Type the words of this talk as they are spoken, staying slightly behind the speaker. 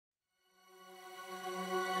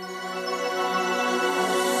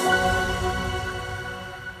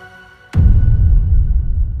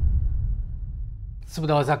සුබ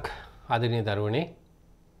දවසක් ආදරණීය දරුවනේ.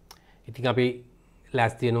 ඉතින් අපි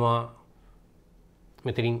ලෑස්ති වෙනවා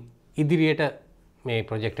මෙතනින් ඉදිරියට මේ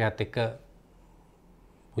ප්‍රොජෙක්ට් එකත් එක්ක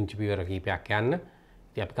පුංචි පියවර කිහිපයක් යන්න.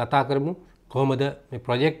 ඉතින් අපි කතා කරමු කොහොමද මේ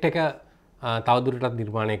ප්‍රොජෙක්ට් එක තවදුරටත්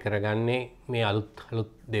නිර්මාණය කරගන්නේ මේ අලුත්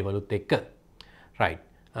දේවලුත් එක්ක. රයිට්.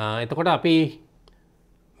 එතකොට අපි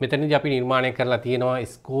මෙතනදී අපි නිර්මාණය කරලා තියෙනවා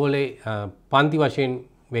ඉස්කෝලේ පන්ති වශයෙන්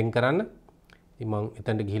වෙන් කරන්න. ඉතින් මම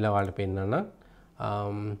එතනට ගිහිලා ඔයාලට පෙන්නන්නම්.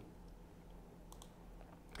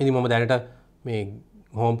 ඉතින් මම දැනට මේ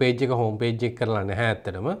හෝම් පේජ් එක කරලා නැහැ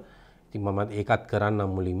ඇත්තටම. ඉතින් මම ඒකත්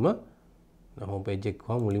කරන්නම් මුලින්ම. හෝම් පේජ් එක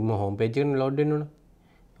කොහොම මුලින්ම හෝම් පේජ් එකේ ලෝඩ් වෙන්න ඕන.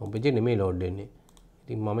 හෝම් පේජ් එක නෙමෙයි ලෝඩ් වෙන්නේ.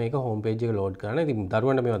 ඉතින් මම ඒක හෝම් පේජ් එක ලෝඩ් කරන්න. ඉතින්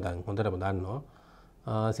දරුවන්ට මේවා දැන් හොඳටම දන්නවා.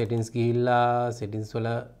 settings ගිහිල්ලා settings වල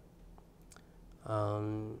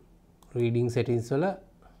reading settings වල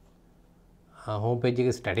home page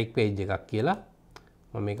එක static page එකක් කියලා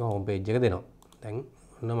මම මේක home page එක දෙනවා. දැන්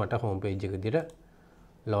ඔන්න මට home page එක විදිහට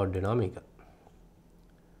load වෙනවා මේක.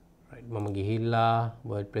 right මම ගිහිල්ලා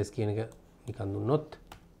wordpress කියන එක නිකන් දුන්නොත්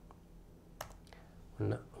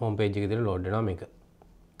ඔන්න home page එක විදිහට load වෙනවා මේක.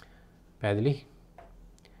 පැහැදිලි?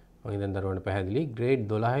 මම දැන් දරුවන්ට පැහැදිලි grade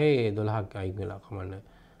 12ක් අයින් වෙලා කමන්න.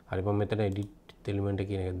 හරි මම මෙතන edit element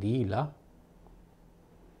කියන එක දීලා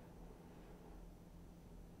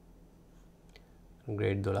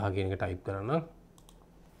grade 12 කියන එක type කරන්න.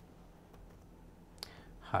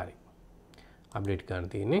 හරි. update කරන්න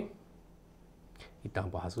තියෙන්නේ. ඊටම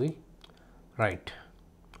පහසුයි. right.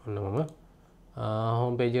 ඔන්න මම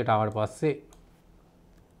home page එකට ආවට පස්සේ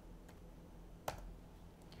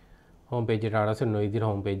home page එකට ආවම නොයි විදිහට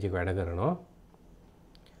home page එක වැඩ කරනවා.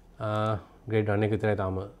 grade 1 එක විතරයි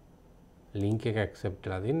තාම link එක accept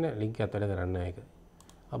වෙලා තින්නේ. link එකත් වැඩ කරන්නේ නැහැ ඒක.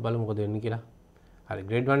 අපි බලමු මොකද වෙන්නේ කියලා. හරි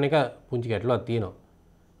grade 1 එක පුංචි ගැටලුවක් තියෙනවා.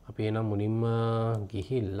 අපි එනම් මුලින්ම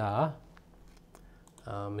ගිහිල්ලා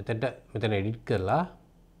මෙතන edit කරලා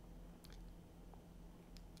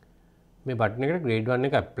මේ බටන් එකට grade 1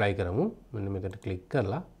 එක apply කරමු. මෙන්න මෙතන click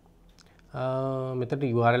කරලා මෙතන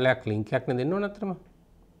URL එකක් link එකක් නේ දෙන්න ඕන අතරම.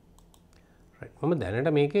 right මම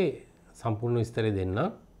දැනට මේකේ සම්පූර්ණ විස්තරය දෙන්නම්.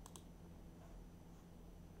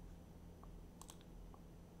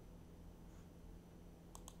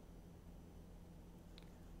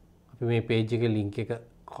 අපි මේ page එකේ link එක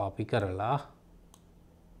copy කරලා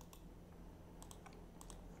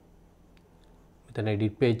මෙතන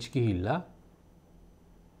edit page ගිහිල්ලා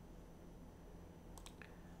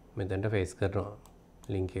මෙතනට paste කරනවා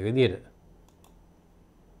link එක විදියට.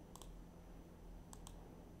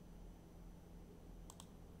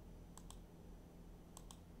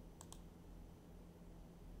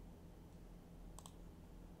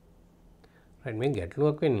 right මේ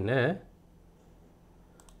ගැටලුවක් වෙන්නේ නැහැ.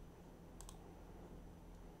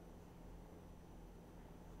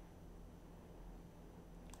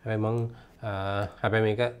 හැබැයි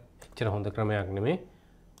මේක එච්චර හොඳ ක්‍රමයක් නෙමෙයි.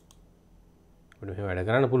 අපිට මෙහෙම වැඩ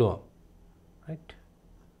කරන්න පුළුවන්. right.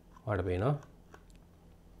 ඔයාලට පේනවා.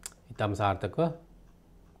 ඊටම සාර්ථකව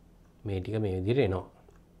මේ ටික මේ විදිහට එනවා.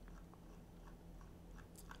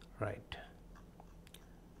 right.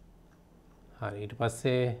 හරි ඊට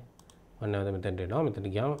පස්සේ මම නැවත මෙතනට එනවා. මෙතන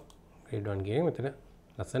ගියාම grade 1 කියන මෙතන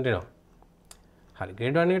ලස්සනට එනවා. හරි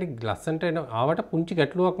grade 1 එකට ලස්සනට ආවට පුංචි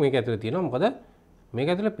ගැටලුවක් මේක ඇතුලේ තියෙනවා. මොකද මේක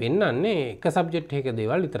ඇතුලේ පෙන්වන්නේ එක සබ්ජෙක්ට් එකක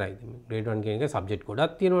දේවල් විතරයි. grade 1 කියන එක සබ්ජෙක්ට්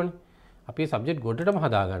ගොඩක් තියෙනවනේ. අපි සබ්ජෙක්ට් ගොඩටම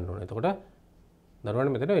හදා ගන්න ඕනේ. එතකොට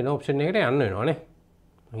දරුවන්ට මෙතන වෙන ඔප්ෂන් එකකට යන්න වෙනවා නේ.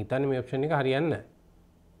 මම හිතන්නේ මේ ඔප්ෂන් එක හරියන්නේ නැහැ.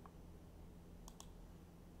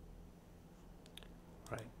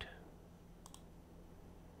 right.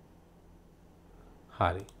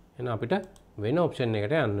 හරි. එහෙනම් අපිට වෙන ඔප්ෂන්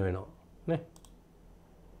එකකට යන්න වෙනවා නේ.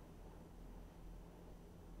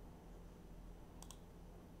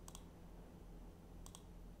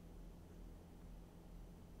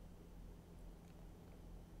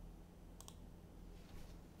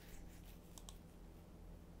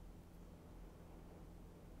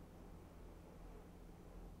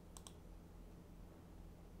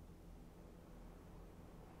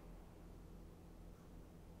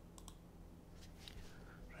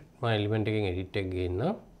 මම එලිමන්ට් එකෙන් edit එක ගේන්න.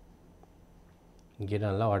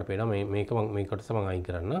 ගෙනල්ලා ඔයාලට පේනවා මේක මේ කොටස මම අයින්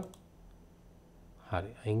කරන්න.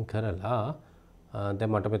 හරි අයින් කරලා දැන්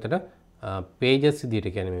මට මෙතන pages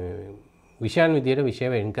විදියට කියන්නේ මේ විෂයන් විදියට විෂය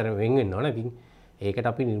වෙන් වෙන්න ඕන. ඉතින් ඒකට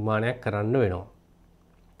අපි නිර්මාණයක් කරන්න වෙනවා.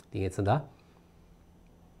 ඉතින් ඒ සඳහා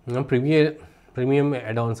මම premium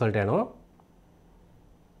add-ons වලට යනවා.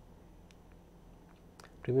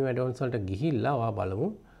 premium add-ons වලට ගිහිල්ලා ඔයා බලමු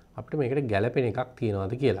අපිට මේකට ගැලපෙන එකක්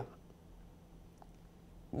තියනවාද කියලා.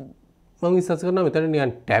 මම විශ්වාස කරනවා මෙතන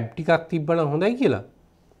නිකන් ටැබ් ටිකක් තිබ්බනම් හොඳයි කියලා.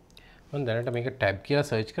 මම දැනට මේක ටැබ් කියලා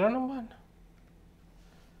සර්ච් කරනවා බලන්න.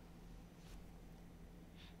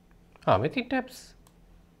 මෙතින් ටැබ්ස්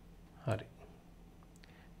හරි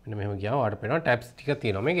මෙන්න මෙහෙම ගියාම ඔයාලට පේනවා ටැබ්ස් ටිකක්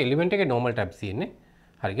තියෙනවා. මේක එලිමන්ට් එකේ normal ටැබ්ස් තියෙන්නේ.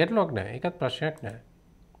 හරි ගැටලුවක් නැහැ. ඒකත් ප්‍රශ්නයක් නැහැ.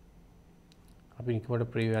 අපි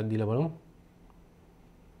නිකමට ප්‍රිවිව් එකක් දීලා බලමු.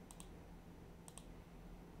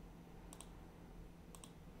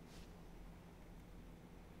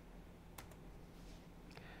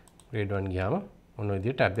 grade 1 ගියාම මොන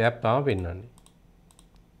විදිහට ටැබ් එකක් තමයි පෙන්වන්නේ.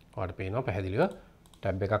 ඔයාලට පේනවා පැහැදිලිව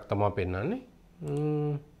ටැබ් එකක් තමයි පෙන්වන්නේ.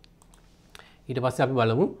 ඊට පස්සේ අපි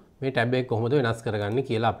බලමු මේ ටැබ් එක කොහොමද වෙනස් කරගන්නේ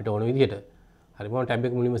කියලා අපිට ඕන විදිහට. හරි මම ටැබ්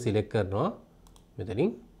එක මුලින්ම සිලෙක්ට් කරනවා. මෙතනින්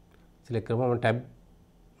සිලෙක්ට් කරපුවම මම ටැබ්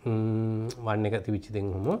 1 එක තිබිච්ච දෙන්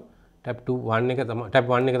ඔහොම ටැබ් 2 1 එක තමයි ටැබ්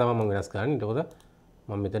 1 එක තමයි මම වෙනස් කරන්නේ. එතකොට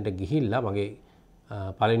මම මෙතනට ගිහිල්ලා මගේ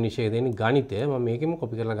පළවෙනි විෂය දෙන්නේ ගණිතය. මම මේකෙම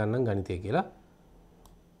කොපි කරලා ගන්නම් ගණිතය කියලා.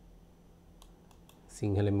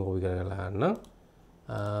 සිංහලෙන්ම කොපි කරලා ගන්නම්.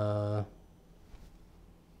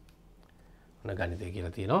 ගණිතය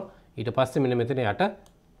කියලා තියෙනවා. ඊට පස්සේ මෙන්න මෙතන යට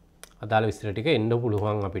අදාළ විස්තර ටික එන්න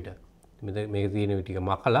පුළුවන් අපිට. මේක තියෙන ටික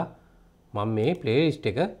මකලා මම මේ ප්ලේලිස්ට්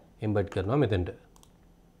එක එම්බඩ් කරනවා මෙතනට.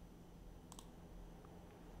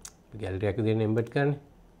 ගැලරි එක දෙන්න එම්බඩ් කරන්නේ.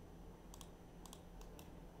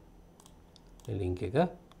 මේ ලින්ක් එක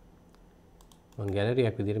මම ගැලරි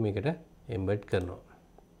එකක් විදිහට මේකට එම්බඩ් කරනවා.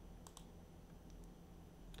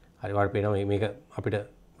 හරි ඔයාලට පේනවා මේක අපිට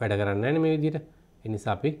වැඩ කරන්නේ නැහැ නේ මේ විදිහට. ඒ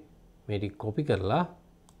නිසා අපි මේ ටික කොපි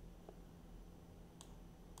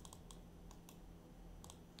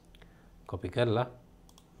කරලා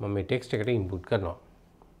මම මේ ටෙක්ස්ට් එකට ඉන්පුට් කරනවා.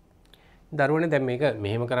 දරුවනේ දැන් මේක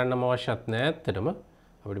මෙහෙම කරන්නම අවශ්‍යත් නැහැ. ඇත්තටම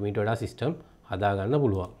අපිට මීට වඩා සිස්ටම් හදා ගන්න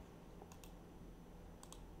පුළුවන්.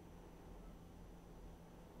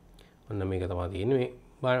 ඔන්න මේක තමයි තියෙන්නේ.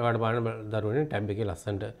 මේ ඔයාලට බලන්න දරුවනේ ටැබ් එකේ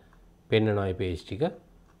ලස්සනට පෙන්නනවා මේ පේජ් ටික.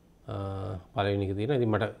 පළවෙනි එක තියෙනවා.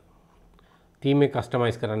 ඉතින් මට තීම් එක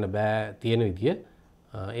කස්ටමයිස් කරන්න බෑ තියෙන විදිය.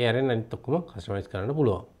 ඒ අරෙන් අනිත් ඔක්කොම කස්ටමයිස් කරන්න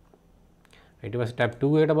පුළුවන්. ඊට පස්සේ ටැබ්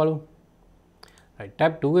 2 එකට බලමු. right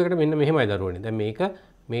ටැබ් 2 එකට මෙන්න මෙහෙමයි දරුවනේ. දැන්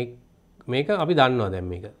මේක අපි දන්නවා දැන්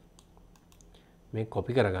මේක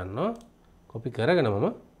කොපි කරගන්නවා. කොපි කරගෙන මම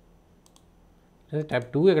ටැබ්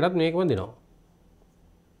 2 එකටත් මේකම දෙනවා.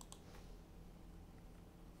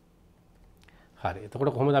 හරි.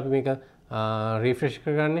 එතකොට කොහොමද අපි මේක රිෆ්‍රෙෂ්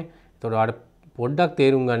කරගන්නේ? එතකොට ඔයාලට පොඩ්ඩක්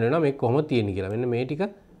තේරුම් ගන්න වෙනවා මේක කොහොමද තියෙන්නේ කියලා. මෙන්න මේ ටික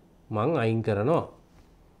මං අයින් කරනවා.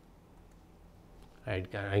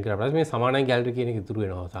 right අයින් කරලා පස්සේ මේ සමානයි ගැලරි කියන එක ඉතුරු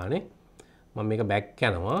වෙනවා අවසානයේ. මම මේක බැක්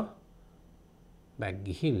යනවා. බැක්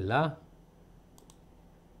ගිහිල්ලා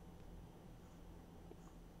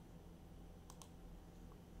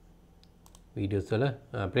වීඩියෝස් වල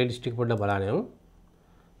ප්ලේලිස්ට් එක පොඩ්ඩක් බලන්න යමු.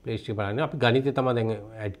 ප්ලේලිස්ට් එක බලන්න අපි ගණිතය තමයි දැන්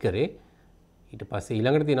ඇඩ් කරේ. ඊට පස්සේ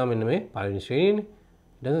ඊළඟට තියෙනවා මෙන්න මේ පළවෙනි ශ්‍රේණියනේ.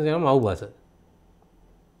 ඊට පස්සේ තියෙනවා මව් බස.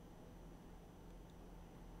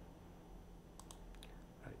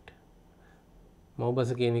 right මව් බස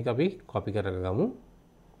කියන එක අපි කොපි කරගමු.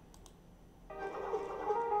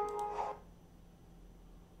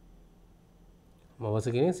 මව් බස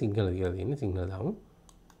කියන්නේ සිංහල කියලා තියෙන්නේ. සිංහල දාමු.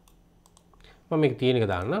 මම මේක තියෙන එක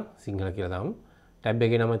දාන්න සිංහල කියලා දාමු. ටැබ්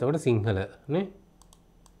එකේ නම එතකොට සිංහල නේ.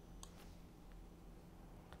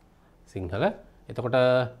 සිංහල. එතකොට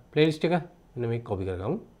ප්ලේලිස්ට් එක මෙන්න මේක කොපි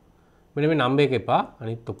කරගමු. මෙන්න මේ නම්බර් එක එපා.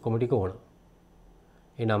 අනිත් ඔක්කොම ටික ඕන.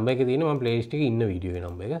 මේ නම්බර් එකේ තියෙන මම ප්ලේලිස්ට් එකේ ඉන්න වීඩියෝ එක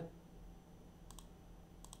නම්බර් එක.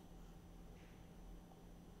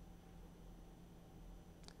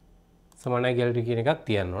 සමානයි ගැලරි කියන එකක්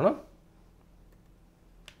තියන්න ඕන.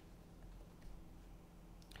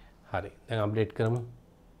 හරි. දැන් අප්ඩේට් කරමු.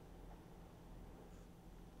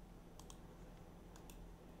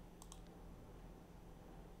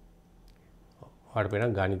 ඔයාලට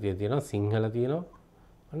පේනවා ගණිතය තියෙනවා සිංහල තියෙනවා.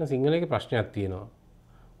 අන්න සිංහල එකේ ප්‍රශ්නයක් තියෙනවා.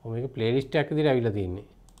 මේක ප්ලේලිස්ට් එකක් විදිහට අවිලා තියෙන්නේ.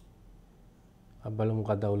 අපි බලමු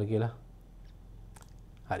මොකක්ද අවුල කියලා.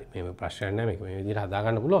 හරි මේ ප්‍රශ්නයක් නැහැ. මේක මේ විදිහට හදා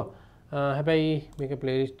ගන්න පුළුවන්. හැබැයි මේක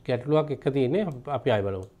ප්ලේලිස්ට් ගැටලුවක් එක තියෙන්නේ. අපි ආයෙ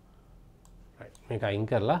බලමු. right මේක අයින්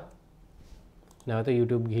කරලා නැවත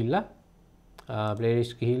YouTube ගිහිල්ලා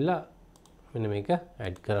ප්ලේලිස්ට් ගිහිල්ලා මෙන්න මේක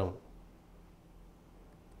ඇඩ් කරමු.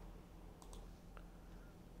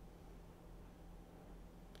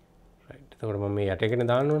 right එතකොට මම මේ යට එකනේ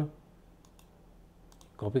දාන්න ඕන.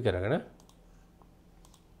 කොපි කරගෙන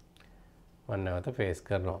මම නැවත පේස්ට්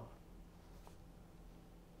කරනවා.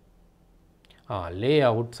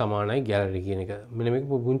 layout සමානයි gallery කියන එක. මෙන්න මේක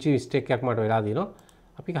පුංචි mistake එකක් මට වෙලා දිනවා.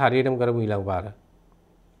 අපි හරියටම කරමු ඊළඟ පාර.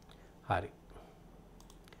 හරි.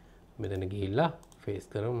 මෙතන ගිහිල්ලා ෆේස්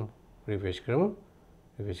කරමු රිෆ්‍රෙෂ් කරමු.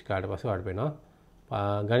 රිෆ්‍රෙෂ් කරාට පස්සේ ඔයාලට පේනවා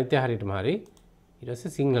ගණිතය හරියටම හරි. ඊට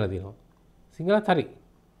පස්සේ සිංහල දිනවා. සිංහලත් හරි.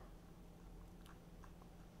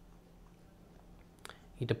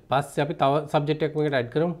 ඊට පස්සේ අපි තව සබ්ජෙක්ට් එකක් මේකට ඇඩ්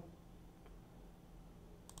කරමු.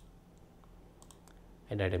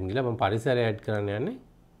 add item ගිහලා මම පරිසරය add කරන්න යන්නේ.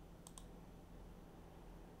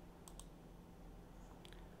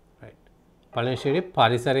 right. පළවෙනි ෂේඩේ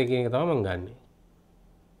පරිසරය කියන එක තමයි මම ගන්නෙ.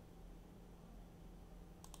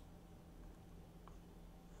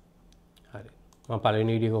 හරි. මම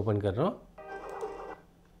පළවෙනි වීඩියෝ එක open කරනවා.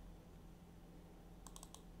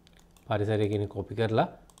 පරිසරය කියන කොපි කරලා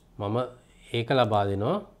මම ඒක ලබා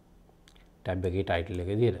දෙනවා ටැබ් එකේ ටයිටල් එක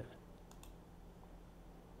විදිහට.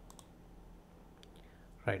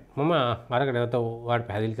 right. මම අරකට නැවත ඔයාලට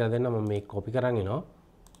පැහැදිලි කරලා දෙන්න මම මේක කොපි කරන් එනවා.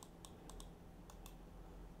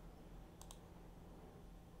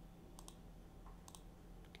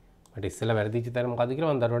 මට ඉස්සෙල්ලා වැරදිච්ච තැන මොකද්ද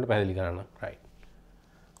කියලා මම දරුවන්ට පැහැදිලි කරන්න. right.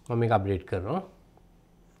 මම මේක අප්ඩේට් කරනවා.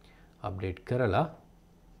 අප්ඩේට් කරලා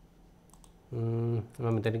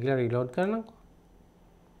මම මෙතන ගිහලා රීලෝඩ් කරනම්කෝ.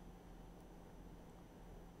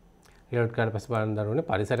 රීලෝඩ් කරලා පස්සේ බලන්න දරුවනේ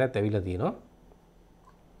පරිසරයත් ඇවිල්ලා තියෙනවා.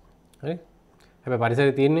 හරි. හැබැයි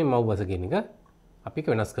පරිසරයේ තියෙන්නේ මව් බස කියන එක. අපි ඒක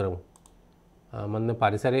වෙනස් කරමු. මම දැන්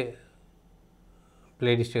පරිසරයේ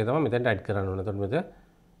ප්ලේලිස්ට් එක තමයි මෙතනට ඇඩ් කරන්න ඕන. එතකොට මෙතන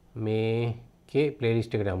මේකේ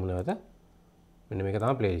ප්ලේලිස්ට් එකට යමු නැවත. මෙන්න මේක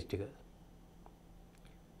තමයි ප්ලේලිස්ට් එක.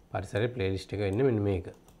 පරිසරයේ ප්ලේලිස්ට් එක වෙන්නේ මෙන්න මේක.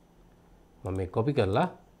 මම මේක කොපි කරලා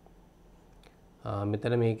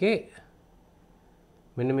මෙතන මේකේ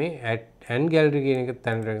මෙන්න මේ ඇඩ් ගැලරි කියන එක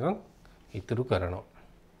තැනට එකක් ඉතුරු කරනවා.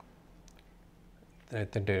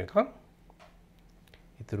 එතනට එකක්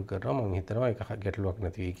ඉතුරු කරනවා. මම හිතනවා ඒක ගැටලුවක්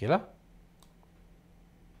නැති වෙයි කියලා.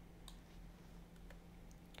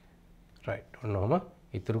 right. ඔන්නෝම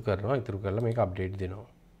ඉතුරු කරනවා. ඉතුරු කරලා මේක අප්ඩේට් දෙනවා.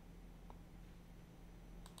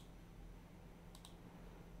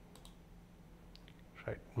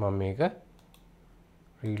 right. මම මේක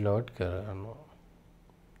රීලෝඩ් කරනවා.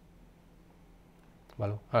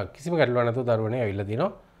 බලමු. කිසිම ගැටලුවක් නැතුව දරුවනේ ඇවිල්ලා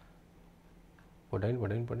තිනවා. පොඩින්.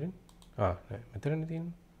 නෑ මෙතනනේ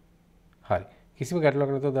තියෙන්නේ. හරි. කිසිම ගැටලුවක්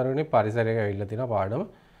නැතුව දරුවනේ පරිසරයක ඇවිල්ලා තිනවා පාඩම.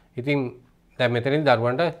 ඉතින් දැන් මෙතනින්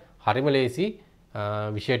දරුවන්ට හරිම ලේසි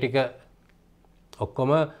විෂය ටික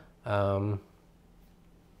ඔක්කොම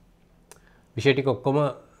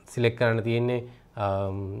සිලෙක්ට් කරන්න තියෙන්නේ.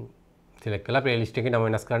 සිලෙක්ට් කරලා ප්ලේලිස්ට් එකේ නම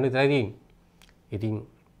වෙනස් කරන්න විතරයි තියෙන්නේ. ඉතින්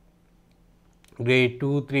grade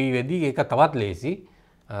 2 3 වෙදී ඒක තවත් ලේසි.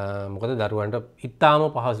 මොකද දරුවන්ට ඉතාම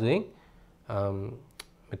පහසුවෙන්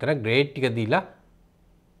මෙතන grade ටික දීලා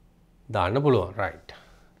දාන්න පුළුවන්. right.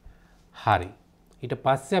 හරි. ඊට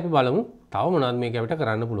පස්සේ අපි බලමු තව මොනවද මේක අපිට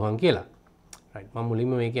කරන්න පුළුවන් කියලා. right. මම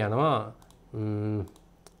මුලින්ම මේක යනවා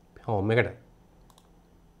home එකට.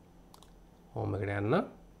 home එකට යන්න.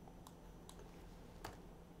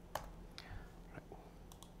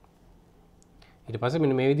 ඊට පස්සේ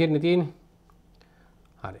මෙන්න මේ විදිහට නේ තියෙන්නේ.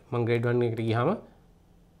 හරි. මම grade 1 එකට ගියාම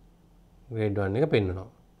grade 1 එක පෙන්නනවා.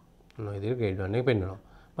 මොන විදිහට grade 1 එක පෙන්නනවා.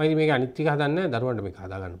 මම ඉතින් මේක අනිත් ටික හදන්නේ නැහැ. දරුවන්ට මේක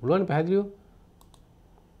හදා ගන්න පුළුවන් පැහැදිලිව.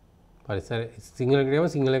 පරිසර සිංහල ගියාම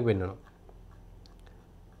සිංහල එක පෙන්නනවා.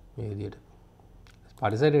 මේ විදිහට.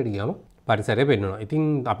 පරිසරයට ගියාම පරිසරය පෙන්නනවා. ඉතින්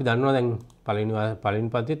අපි දන්නවා දැන් පළවෙනි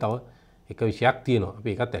පන්තියේ තව එක විෂයක් තියෙනවා. අපි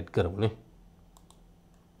ඒකත් ඇඩ් කරමු නේ.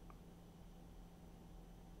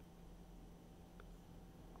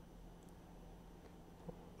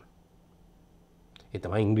 ඒ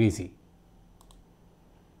තමයි ඉංග්‍රීසි.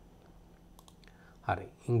 හරි.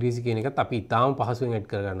 ඉංග්‍රීසි කියන එකත් අපි ඉතාම පහසුවෙන් ඇඩ්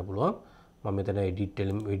කරගන්න පුළුවන්. මම මෙතන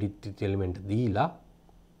edit element දීලා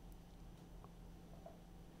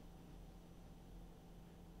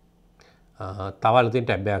තව අලුතින්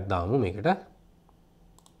ටැබ් එකක් දාමු මේකට.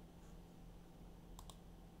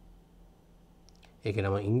 ඒකේ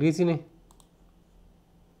නම ඉංග්‍රීසිනේ.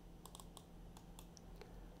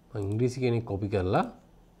 මම ඉංග්‍රීසි කියන එක කොපි කරලා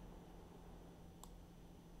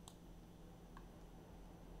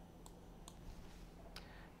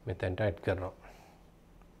මෙතනට ඇඩ් කරනවා.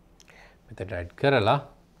 මෙතනට ඇඩ් කරලා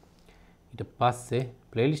ඊට පස්සේ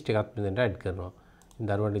ප්ලේලිස්ට් එකත් මෙතනට ඇඩ් කරනවා.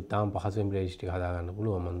 දරුවන්ට ඉතාම පහසුවෙන් ප්ලේලිස්ට් එක හදා ගන්න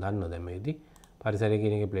පුළුවන්. මම දන්නවා දැන් මේකදී පරිසරය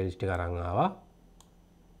කියන එකේ ප්ලේලිස්ට් එක අරන් ආවා.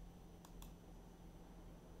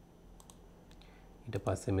 ඊට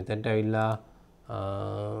පස්සේ මෙතනට ඇවිල්ලා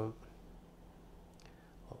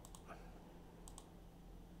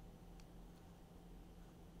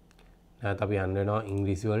නැත්නම් අපි යන්න වෙනවා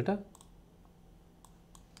ඉංග්‍රීසි වලට.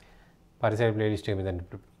 පරිසර ප්ලේලිස්ට් එක මෙතන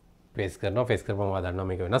පේස්ට් කරනවා. පේස්ට් කරපුවම ආ දන්නවා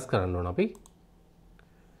මේක වෙනස් කරන්න ඕන අපි.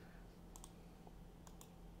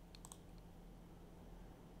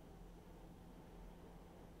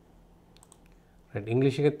 right.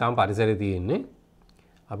 ඉංග්‍රීසි එකේ තාම පරිසරය තියෙන්නේ.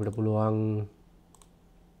 අපිට පුළුවන්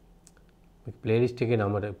මේ ප්ලේලිස්ට් එකේ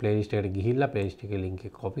නමට ප්ලේලිස්ට් එකට ගිහිල්ලා ප්ලේලිස්ට් එකේ link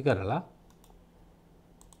එක copy කරලා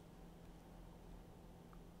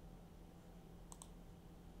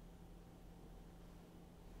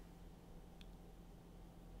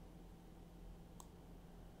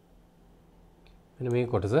මෙන්න මේ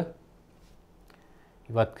කොටස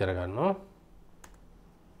ඉවත් කරගන්නවා.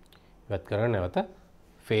 ඉවත් කරගෙන නැවත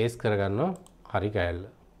ෆේස් කරගන්නවා හරි කෑල්ල.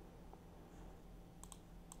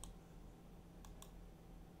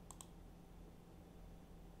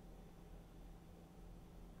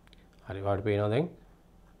 හරි වාට පේනවා දැන්.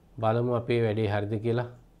 බලමු අපේ වැඩේ හරිද කියලා.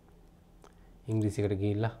 ඉංග්‍රීසියකට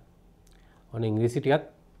ගිහිල්ලා. ඔන්න ඉංග්‍රීසි ටිකත්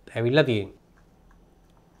ඇවිල්ලා තියෙනවා.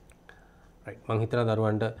 රයිට් මම හිතනවා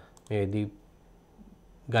දරුවන්ට මේ වෙදී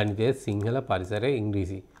ගණිතය සිංහල පරිසරය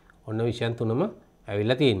ඉංග්‍රීසි ඔන්න විෂයන් තුනම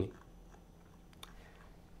ඇවිල්ලා තියෙන්නේ.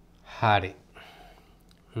 හරි.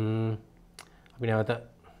 අපි නැවත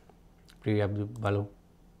ප්‍රීවියු බලමු.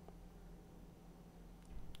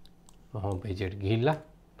 හෝම් පේජ් එකට ගිහිල්ලා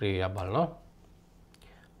ප්‍රීවියු බලනවා.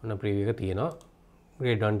 ඔන්න ප්‍රීවියු එක තියෙනවා.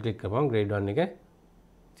 grade 1 ක්ලික් කරපුවම grade 1 එකේ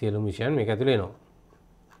සියලුම විෂයන් මේක ඇතුලේ එනවා.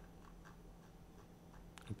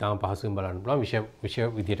 ඉතාම පහසුවෙන් බලන්න පුළුවන් විෂය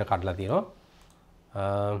විදියට කඩලා තියෙනවා.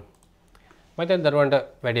 මම දැන් දරුවන්ට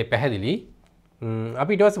වැඩේ පැහැදිලි.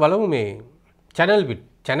 අපි ඊට පස්සේ බලමු මේ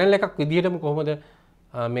channel එකක් විදියටම කොහොමද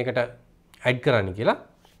මේකට ඇඩ් කරන්නේ කියලා.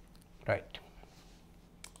 right.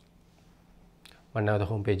 මම නැවත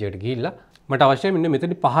home page එකට ගිහිල්ලා මට අවශ්‍යයි මෙන්න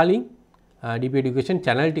මෙතන පහලින් DP education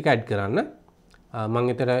channel ටික ඇඩ් කරන්න. මම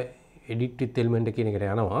ඊතර edit with element කියන එකට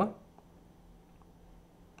යනවා.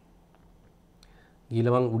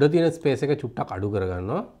 ගිහිල්ලා මම උඩ තියෙන ස්පේස් එක චුට්ටක් අඩු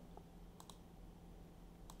කරගන්නවා.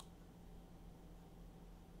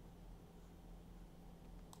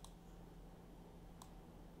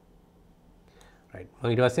 මම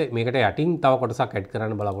ඊට පස්සේ මේකට යටින් තව කොටසක් ඇඩ්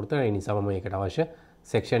කරන්න බලාපොරොත්තු වෙනවා. ඒ නිසා මම මේකට අවශ්‍ය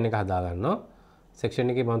සෙක්ෂන් එක හදා ගන්නවා.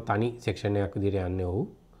 සෙක්ෂන් එකේ මම තනි සෙක්ෂන් එකක් විදිහට යන්නේ ඔව්.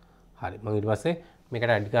 හරි. මම ඊට පස්සේ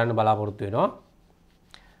මේකට ඇඩ් කරන්න බලාපොරොත්තු වෙනවා.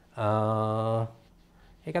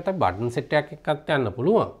 ඒකත් අපි බටන් සෙට් එකක් එක්කත් යන්න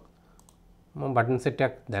පුළුවන්. මම බටන් සෙට්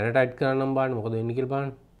එකක් දැනට ඇඩ් කරන්නම් බලන්න මොකද වෙන්නේ කියලා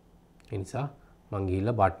බලන්න. ඒ නිසා මම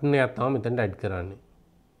ගිහිල්ලා බටන් එකක් තමයි මෙතනට ඇඩ් කරන්නේ.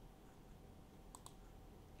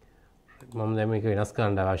 මම දැන් මේක වෙනස්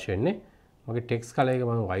කරන්න අවශ්‍ය වෙන්නේ. මගේ ටෙක්ස්ට් කලර් එක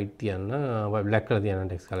මම white තියන්න black කරලා තියන්න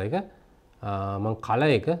ටෙක්ස්ට් කලර් එක මම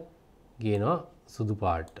කලර් එක ගේනවා සුදු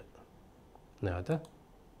පාට. නැවත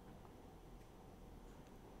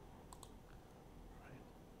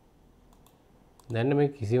දැන් මේ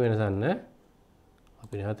කිසි වෙනසක් නැහැ.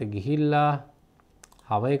 අපි නැවත ගිහිල්ලා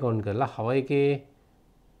හව එක ඔන් කරලා හව එකේ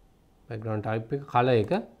background type එක කලර්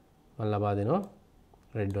එක මම ලබා දෙනවා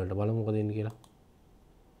red වලට. බලමු මොකද වෙන්නේ කියලා.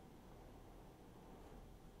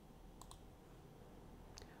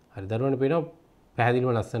 හරි දරුවන්ට පේනවා පැහැදිලිව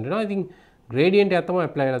ලස්සනට වෙනවා. ඉතින් gradient එක තමයි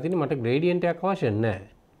apply කරලා තියෙන්නේ. මට gradient එකක් අවශ්‍ය නැහැ.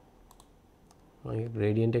 මම ඒ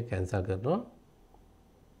gradient එක cancel කරනවා.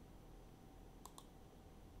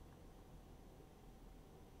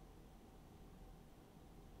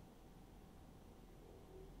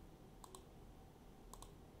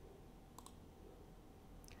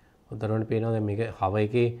 දරුවන්ට පේනවා දැන් මේක හව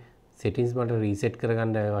එකේ settings මට reset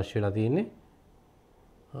කරගන්න අවශ්‍ය වෙලා තියෙන්නේ.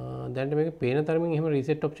 දැන්ට මේක පේන තරමින් එහෙම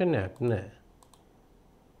රීසෙට් ඔප්ෂන් එකක් නැහැ.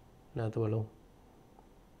 නැවත බලමු.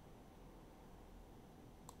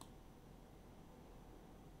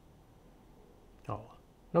 ඔව්.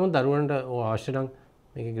 නමුත් දරුවන්ට අවශ්‍ය නම්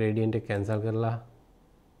මේක gradient එක cancel කරලා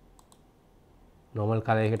normal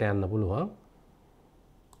color එකට යන්න පුළුවන්.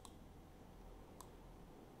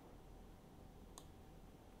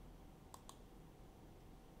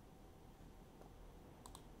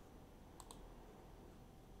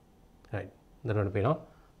 දරුවන්ට පේනවා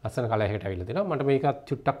ලස්සන කලර් එකකට අවිල්ලා තියෙනවා. මට මේකත්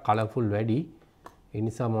චුට්ටක් කලර්ෆුල් වැඩි. ඒ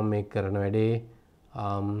නිසා මම මේක කරන වැඩේ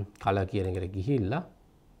කලර් කියන එකට ගිහිල්ලා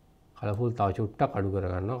කලර්ෆුල් තව චුට්ටක් අඩු කර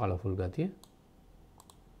ගන්නවා කලර්ෆුල් ගතිය.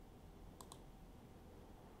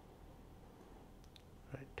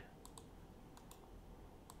 right.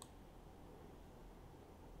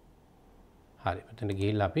 හරි. මෙතන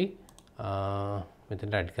ගිහිල්ලා අපි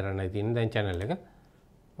මෙතනට ඇඩ් කරන්නයි තියෙන්නේ දැන් channel එක.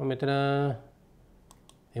 මම මෙතන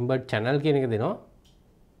embed channel කියන එක දෙනවා.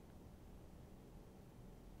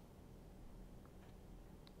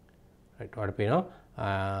 right ඔයාලට පේනවා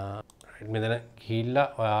right මෙතන ගිහිල්ලා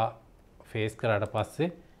ඔයා face කරාට පස්සේ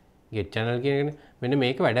get channel කියන එකනේ මෙන්න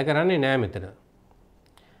මේක වැඩ කරන්නේ නෑ මෙතන.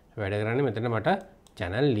 වැඩ කරන්නේ මෙතන මට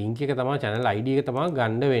channel link එක තමයි channel ID එක තමයි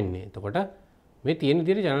ගන්න වෙන්නේ. එතකොට මේ තියෙන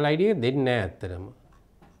විදිහට channel ID එක දෙන්නේ නෑ ඇත්තටම.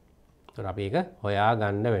 ඒතර අපි ඒක හොයා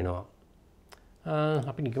ගන්න වෙනවා.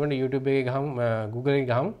 අපි නිකම්ම YouTube එකේ ගහමු Google එකේ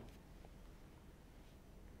ගහමු.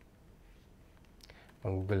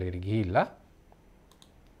 මම Google එකට ගිහිල්ලා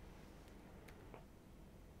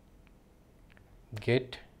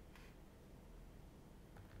get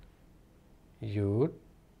YouTube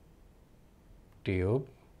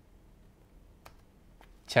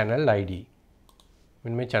channel ID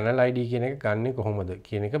මෙන්න මේ channel ID කියන එක ගන්නෙ කොහොමද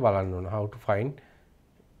කියන එක බලන්න ඕන. how to find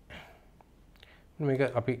මේක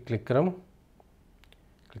අපි ක්ලික් කරමු.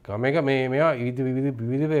 ක්ලික් කරා මේක මේවා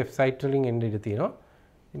විවිධ වෙබ්සයිට් වලින් එන්න ඉඩ තියෙනවා.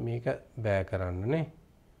 ඉතින් මේක බෑ කරන්න නේ.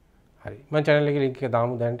 හරි. මම channel එකේ link එක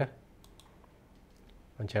දාමු දැන්ට.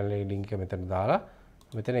 මම channel එකේ link එක මෙතන දාලා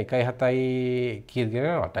මෙතන 1.7 කීයද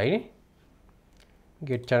 8යිනේ.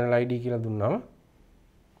 get channel id කියලා දුන්නාම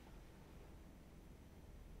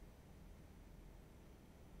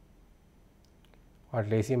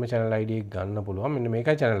ඔයාලට ලේසියෙන්ම channel id එක ගන්න පුළුවන්. මෙන්න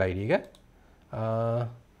මේකයි channel id එක.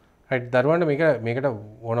 right දරුවන්ට මේකට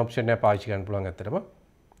ඕන ඔප්ෂන් එකක් පාවිච්චි කරන්න පුළුවන් ඇත්තටම.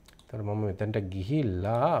 එතකොට මම මෙතනට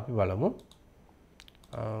ගිහිල්ලා අපි බලමු.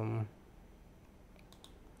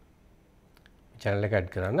 channel එක add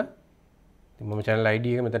කරන්න. ඉතින් මම channel id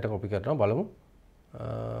එක මෙතනට copy කරනවා බලමු.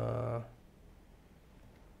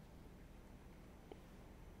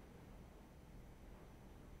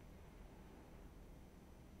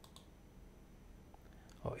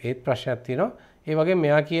 ඒත් ප්‍රශ්නයක් තියෙනවා. ඒ වගේ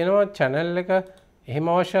මෙයා කියනවා channel එක එහෙම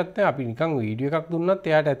අවශ්‍යත් නැහැ. අපි නිකන් වීඩියෝ එකක් දුන්නත්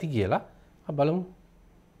එයාට ඇති කියලා. අපි බලමු.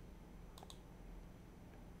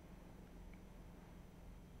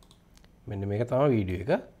 මෙන්න මේක තමයි වීඩියෝ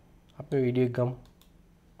එක. අපි වීඩියෝ එක ගමු.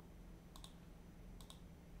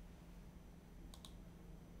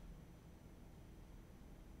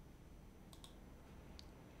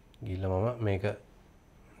 ගිහලා මම මේක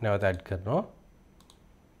නැවත ඇඩ් කරනවා.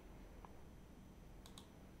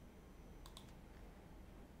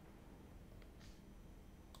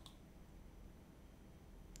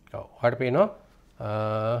 ඔයාලට පේනවා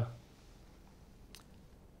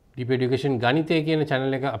deep education ගණිතය කියන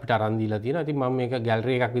channel එක අපිට අරන් දීලා තියෙනවා. ඉතින් මම මේක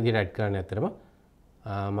gallery එකක් විදිහට add කරන්න ඇත්තටම.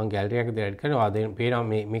 මම gallery එකක් විදිහට add කරනවා. දැන් පේනවා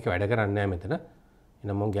මේක වැඩ කරන්නේ නැහැ මෙතන.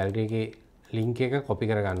 එහෙනම් මම gallery එකේ link එක copy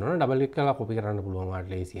කර ගන්න ඕන. double click කරලා copy කරන්න පුළුවන්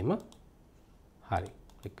ඔයාලට ලේසියෙන්ම. හරි.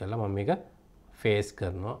 click කරලා මම මේක paste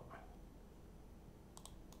කරනවා.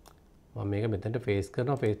 මම මේක මෙතනට paste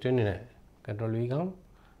කරනවා. paste වෙන්නේ නැහැ. control V ගමු.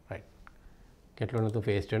 right. ගැටලුව නැතුව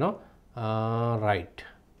paste වෙනවා. right.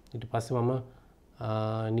 ඊට පස්සේ මම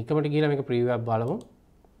නිකමට ගිහලා මේක preview එක බලමු.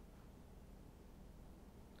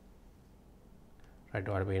 right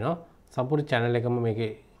ඔයාලට පේනවා සම්පූර්ණ channel එකම මේකේ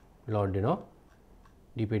load වෙනවා.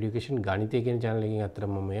 deep education ගණිතය කියන channel එකකින්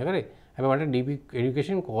අතරම මම මේක කරේ. හැබැයි මට deep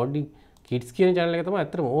education coding kids කියන channel එක තමයි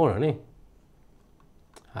අතරම ඕන නේ.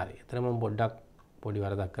 හරි. එතන මම පොඩ්ඩක් පොඩි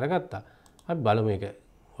වරදක් කරගත්තා. අපි බලමු මේක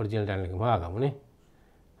original channel එකම හොයාගමු නේ.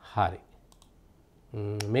 හරි.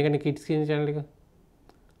 මේකනේ kids කියන channel එක.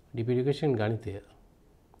 deep education ගණිතය.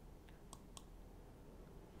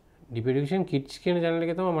 deep education kids කියන channel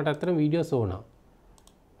එකේ තමයි මට අතරම වීඩියෝස් ඕන.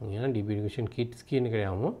 මම යන deep education kids කියන එකට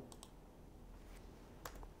යමු.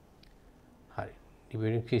 හරි. deep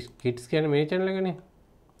education kids කියන්නේ මේ channel එකනේ.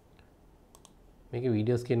 මේකේ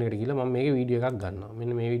වීඩියෝස් කියන එකට ගිහලා මම මේකේ වීඩියෝ එකක් ගන්නවා.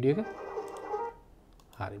 මෙන්න මේ වීඩියෝ එක.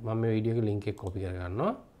 හරි. මම මේ වීඩියෝ එකේ link එක copy කර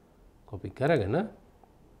ගන්නවා. copy කරගෙන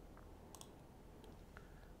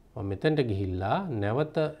මම මෙතනට ගිහිල්ලා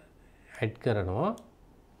නැවත add කරනවා.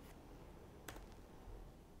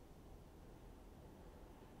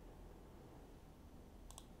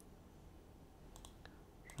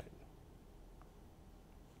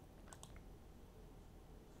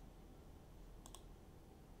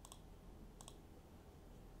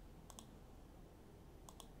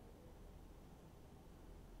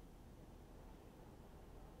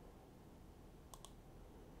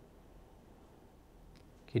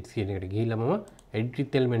 kids කියන එකට ගිහිල්ලා මම edit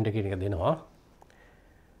with element කියන එක දෙනවා.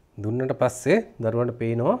 දුන්නට පස්සේ දරුවන්ට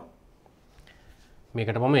පේනවා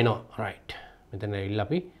මේකට මම එනවා. right. මෙතන ඇවිල්ලා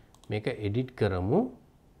අපි මේක edit කරමු.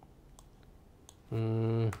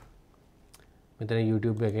 මෙතන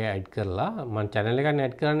YouTube එකේ add කරලා මම channel එකක්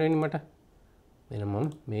add කරන්න වෙන්නේ මට. එහෙනම් මම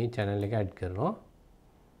මේ channel එක add කරනවා.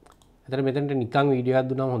 එතන මෙතනට නිකන් වීඩියෝ එකක්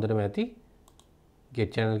දුන්නාම හොඳටම ඇති. get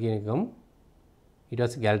channel කියන එක ගමු. ඊට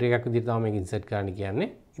පස්සේ gallery එකක් විදිහට තමයි මේක insert කරන්න කියන්නේ.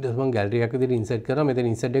 ඊට පස්සේ මම gallery එකක් විදිහට insert කරා. මෙතන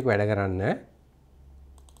insert එක වැඩ කරන්නේ නැහැ.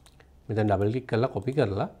 මෙතන double click කරලා copy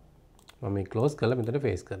කරලා මම මේ close කරලා මෙතන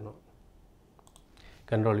paste කරනවා.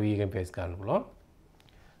 control V එකෙන් paste කරන්න පුළුවන්.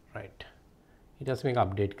 right. ඊට පස්සේ මේක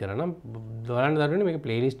update කරනවා. බලන්න දරුවනේ මේක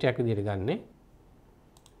playlist එකක් විදිහට ගන්නෙ.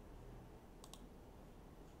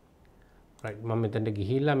 right. මම මෙතනට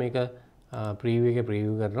ගිහිල්ලා මේක preview එකේ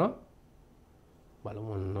preview කරනවා.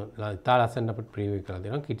 බලමු ඉතා ලස්සනට අපිට preview කරලා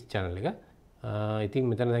දෙනවා kids channel එක. ඉතින්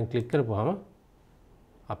මෙතන දැන් click කරපුවාම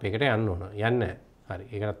අපි එකට යන්න ඕන. යන්නේ නැහැ. හරි.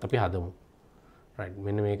 ඒකටත් අපි හදමු. right.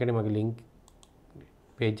 මෙන්න මේකනේ මගේ link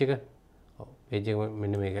page එක. ඔව්. page එක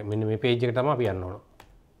මෙන්න මේක. මෙන්න මේ page එක තමයි අපි යන්න ඕන.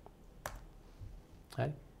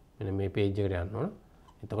 හරි. මෙන්න මේ page එකට යන්න ඕන.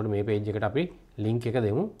 එතකොට මේ page එකට අපි link එක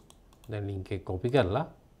දෙමු. දැන් link එක copy කරලා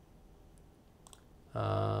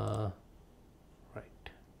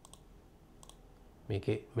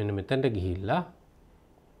මේකේ මෙන්න මෙතනට ගිහිල්ලා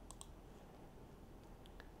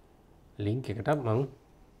ලින්ක් එකට මම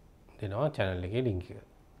දෙනවා channel එකේ link එක.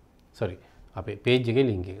 sorry අපේ page එකේ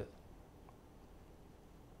link එක.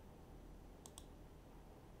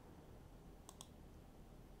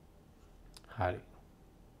 හරි.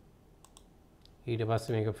 ඊට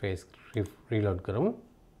පස්සේ මේක face reload කරමු.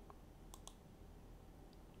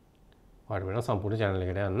 ඔයාලට වෙන සම්පූර්ණ channel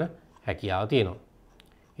එකට යන්න හැකියාව තියෙනවා.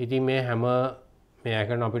 ඉතින් මේ හැම මේ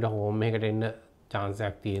අකන අපිට home එකකට එන්න chance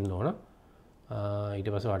එකක් තියෙන්න ඕන. ඊට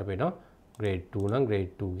පස්සේ ඔයාලට පේනවා grade 2 නම්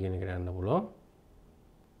grade 2 කියන එකට යන්න පුළුවන්.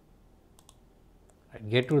 right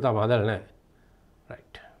grade 2 තමයි හදලා නැහැ.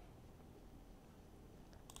 right.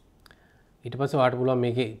 ඊට පස්සේ ඔයාලට පුළුවන්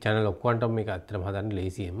මේකේ channel ඔක්කොන්ටම මේක ඇත්තටම හදන්න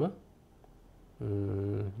ලේසියෙන්ම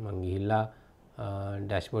මම ගිහිල්ලා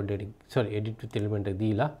dashboard edit with element එක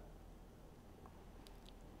දීලා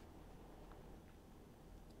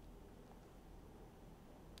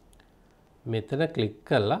මෙතන ක්ලික්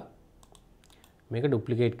කරලා මේක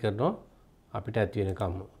ඩුප්ලිකේට් කරනවා අපිට ඇති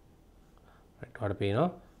වෙනකම්ම. right ඔයාලට පේනවා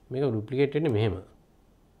මේක ඩුප්ලිකේට් වෙන්නේ මෙහෙම.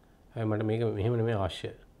 හැබැයි මට මේක මෙහෙම නෙමෙයි අවශ්‍ය.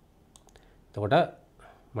 එතකොට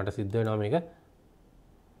මට සිද්ධ වෙනවා මේක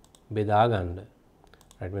බෙදා ගන්න.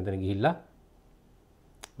 right මෙතන ගිහිල්ලා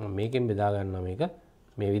මම මේකෙන් බෙදා ගන්නවා මේක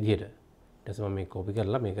මේ විදිහට. ඊට පස්සේ මම මේක copy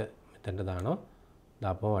කරලා මේක මෙතනට දානවා.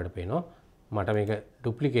 දාපුවම වඩ පේනවා මට මේක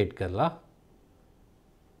ඩුප්ලිකේට් කරලා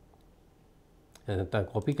නැත්නම්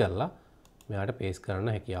copy කරලා මෙයාට paste කරන්න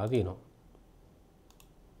හැකියාව තියෙනවා.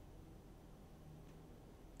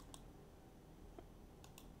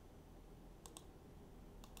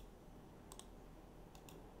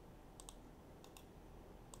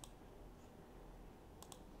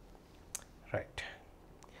 right.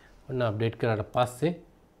 ඔන්න අප්ඩේට් කරාට පස්සේ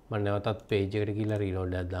මම නැවතත් page එකට ගිහලා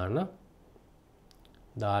reload එකක් දාන්න.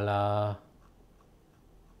 දාලා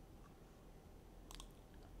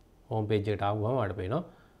home page එකට ආවම ඔයාලට පේනවා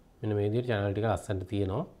මෙන්න මේ විදිහට channel ටික ලස්සනට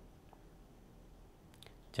තියෙනවා.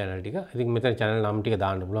 channel ටික. ඉතින් මෙතන channel නම් ටික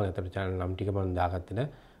දාන්න පුළුවන්. ඒතර channel නම් ටික මම දාගත්තේ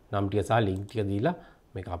නැහැ. නම් ටික සහ link ටික දීලා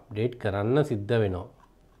මේක අප්ඩේට් කරන්න සිද්ධ වෙනවා.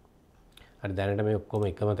 හරි දැනට මේ ඔක්කොම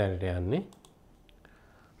එකම තැනට යන්නේ.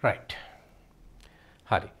 right.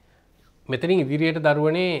 හරි. මෙතනින් ඉදිරියට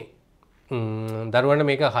දරුවන්ට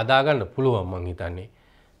මේක හදාගන්න පුළුවන් මං හිතන්නේ.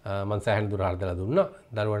 මං සෑහෙන දුර හදලා දුන්නා.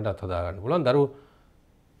 දරුවන්ටත් හදාගන්න පුළුවන්. දරුවෝ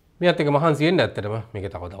මේත් එක මහන්සි වෙන්න ඇත්තටම මේක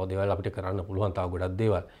තව දේවල් අපිට කරන්න පුළුවන් තව ගොඩක්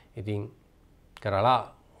දේවල්. ඉතින් කරලා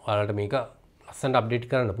ඔයාලට මේක ලස්සනට අප්ඩේට්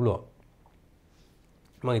කරන්න පුළුවන්.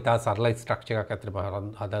 මම ඉතා සරල ස්ට්‍රක්චර් එකක් ඇත්තටම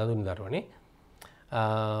හදලා දුන්නේ දරුවනේ.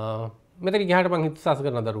 මෙතන ගියාට මං හිතසස්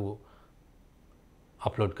කරන දරුවෝ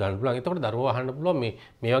අප්ලෝඩ් කරන්න පුළුවන්. එතකොට දරුවෝ අහන්න පුළුවන්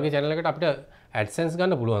මේ වගේ channel එකකට අපිට AdSense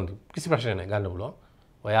ගන්න පුළුවන්ද? කිසි ප්‍රශ්නයක් නැහැ ගන්න පුළුවන්.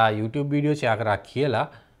 ඔයා YouTube වීඩියෝ share කරා කියලා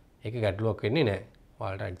ඒක ගැටලුවක් වෙන්නේ නැහැ.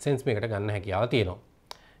 ඔයාලට AdSense මේකට ගන්න හැකියාව තියෙනවා.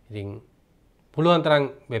 ඉතින් පුළුවන් තරම්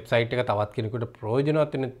වෙබ්සයිට් එක තවත් කෙනෙකුට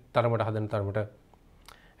ප්‍රයෝජනවත් වෙන තරමට හදන තරමට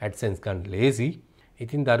AdSense ගන්න ලේසි.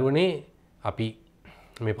 ඉතින් දරුවනේ අපි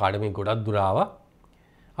මේ පාඩමේ ගොඩක් දුර ආවා.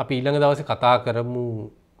 අපි ඊළඟ දවසේ කතා කරමු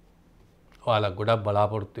ඔයාලා ගොඩක්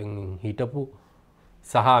බලාපොරොත්තුෙන් හිටපු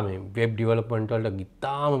සහ මේ වෙබ් ඩෙවලොප්මන්ට් වලට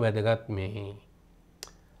ගිතාම වැදගත් මේ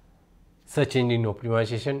search engine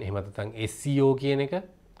optimization එහෙම නැත්නම් SEO කියන එක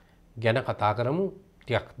ගැන කතා කරමු.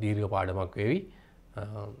 ටිකක් දීර්ඝ පාඩමක් වේවි.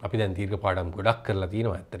 අපි දැන් දීර්ඝ පාඩම් ගොඩක් කරලා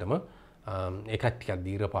තියෙනවා ඇත්තටම. ඒකත් ටිකක්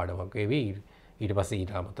දීර්ඝ පාඩමක් වේවි. ඊට පස්සේ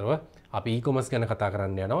ඊට අමතරව අපි e-commerce ගැන කතා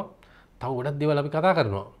කරන්න යනවා. තව ගොඩක් දේවල් අපි කතා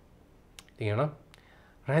කරනවා. ඉතින් එහෙනම්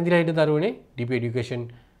රැඳිලා හිට දරුවනේ deep education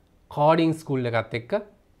coding school එකත් එක්ක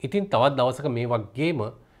ඉතින් තවත් දවසක මේ වගේම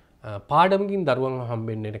පාඩමකින් දරුවන්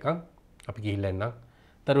හම්බෙන්න එනකන් අපි ගිහිල්ලා එන්නම්.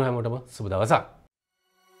 දරුවෝ හැමෝටම සුබ දවසක්.